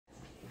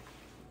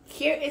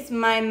here is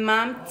my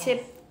mom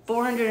tip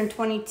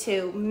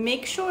 422.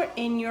 Make sure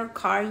in your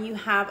car you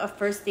have a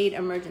first aid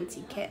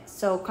emergency kit.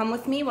 So come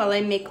with me while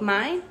I make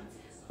mine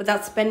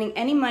without spending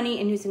any money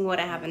and using what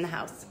I have in the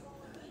house.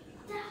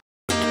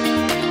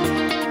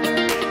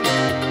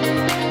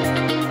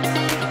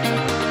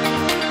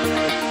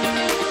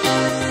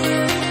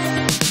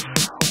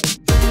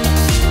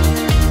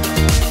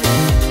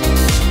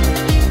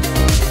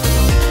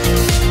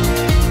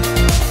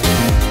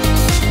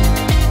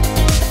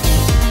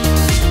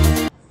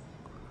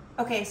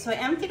 Okay, so I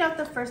emptied out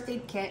the first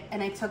aid kit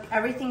and I took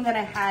everything that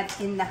I had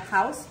in the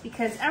house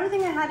because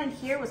everything I had in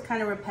here was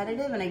kind of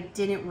repetitive and I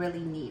didn't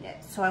really need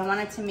it. So I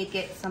wanted to make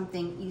it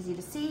something easy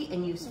to see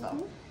and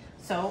useful.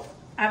 So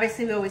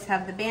obviously we always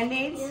have the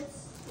Band-Aids.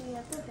 Yes, we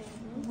have the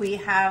Band-Aids. We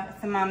have a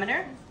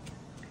thermometer.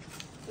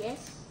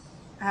 Yes.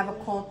 I have a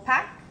cold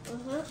pack.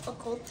 A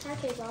cold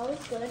pack is always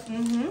good.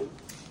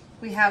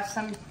 We have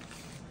some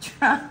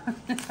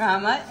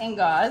trauma and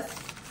gauze.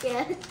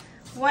 Yeah.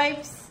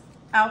 Wipes,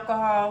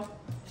 alcohol,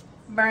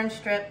 burn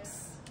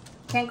strips.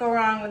 Can't go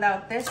wrong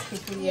without this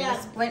if you need a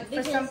splint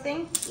for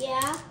something.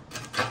 Yeah.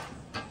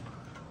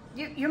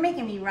 You're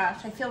making me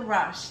rush. I feel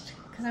rushed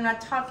because I'm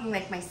not talking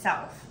like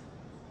myself.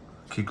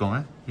 Keep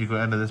going. You go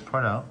edit this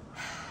part out.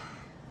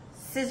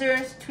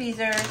 Scissors,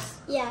 tweezers.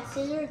 Yeah,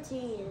 scissors,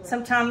 tweezers.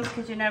 Some Tums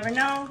because you never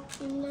know.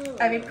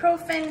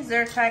 Ibuprofen,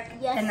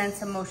 Zyrtec, and then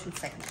some motion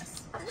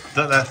sickness.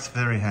 That's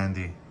very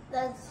handy.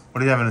 What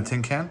do you have in a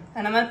tin can?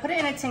 And I'm going to put it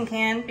in a tin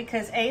can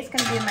because A, it's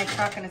going to be in my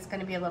truck and it's going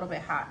to be a little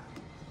bit hot.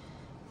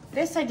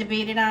 This I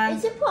debated on.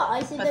 Is it put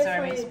ice in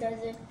there for you,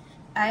 does it?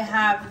 I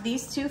have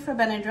these two for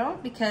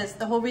Benadryl because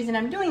the whole reason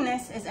I'm doing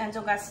this is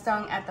Enzo got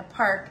stung at the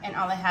park and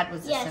all I had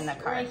was this in the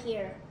car. Right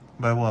here.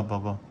 By what,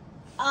 Bubba?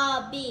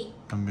 B.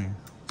 B.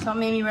 So it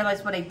made me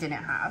realize what I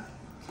didn't have.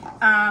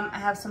 I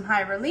have some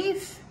high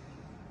relief.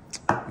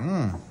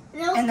 And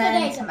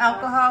then some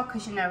alcohol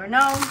because you never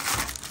know.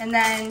 And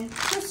then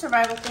two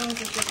survival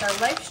things is just our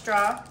Life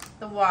Straw,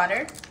 the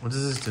water. What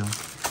does this do?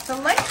 So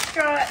Life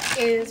Straw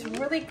is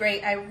really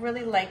great. I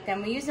really like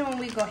them. We use them when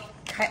we go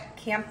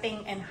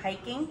camping and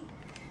hiking.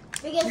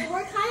 Because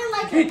we're kind of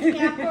like a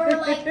camper,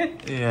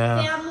 like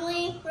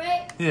family,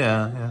 right?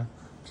 Yeah.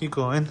 Keep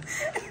going.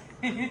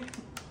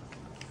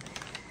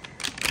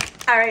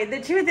 All right,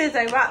 the truth is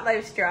I bought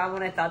Life Straw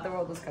when I thought the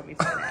world was coming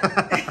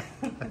to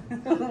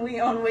an end. We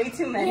own way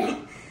too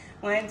many.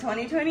 When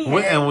 2020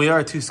 hit. And we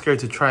are too scared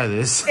to try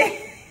this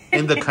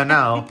in the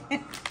canal.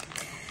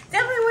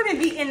 Definitely wouldn't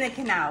be in the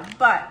canal,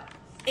 but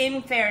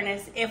in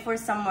fairness, if we're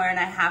somewhere and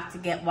I have to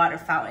get water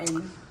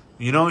fountain.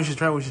 You know what we should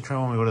try? We should try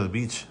when we go to the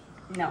beach.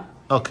 No.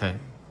 Okay.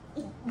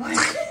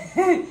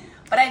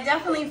 But I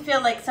definitely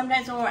feel like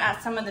sometimes when we're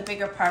at some of the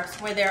bigger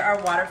parks where there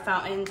are water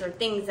fountains or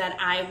things that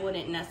I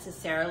wouldn't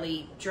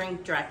necessarily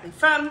drink directly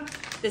from,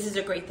 this is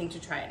a great thing to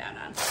try it out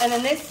on. And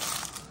then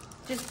this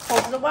just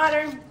holds the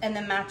water and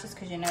then matches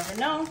because you never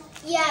know.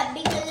 Yeah,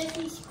 because if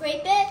you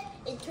scrape it,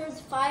 it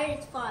turns fire,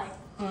 it's fire.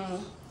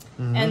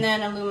 And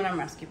then aluminum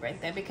rescue right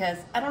there because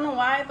I don't know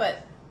why,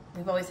 but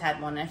we've always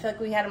had one. I feel like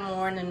we had them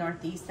more in the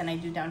Northeast than I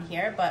do down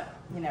here, but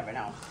you never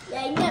know.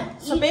 Yeah, you never.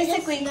 So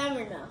basically, just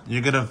never know.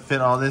 You're gonna fit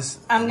all this?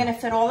 I'm gonna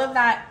fit all of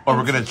that. Or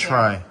we're gonna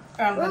try.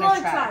 Or we're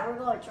gonna try. We're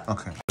gonna try.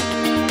 Okay.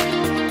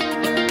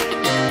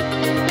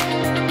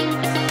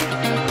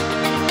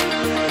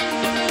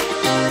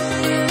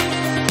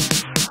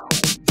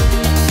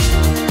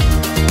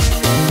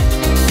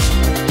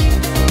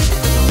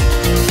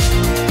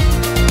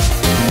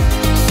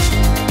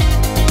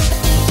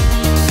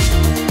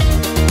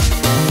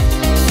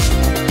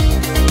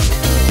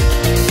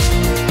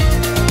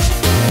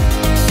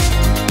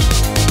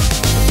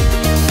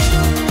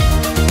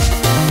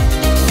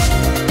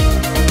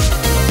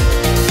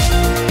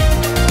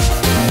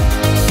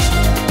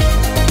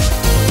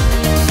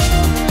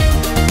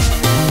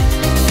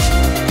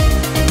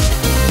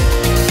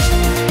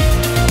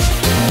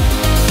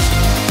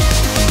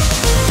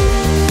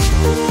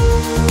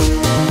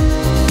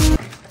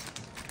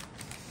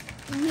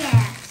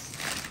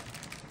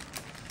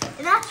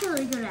 That's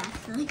really good,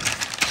 actually.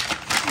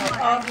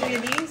 So all three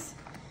of these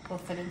will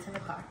fit into the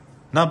car.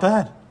 Not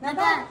bad. Not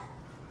bad.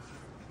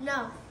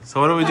 No.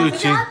 So what do we do,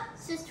 Chi?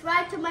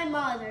 Subscribe to my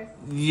mother.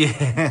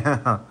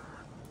 Yeah.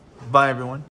 Bye, everyone.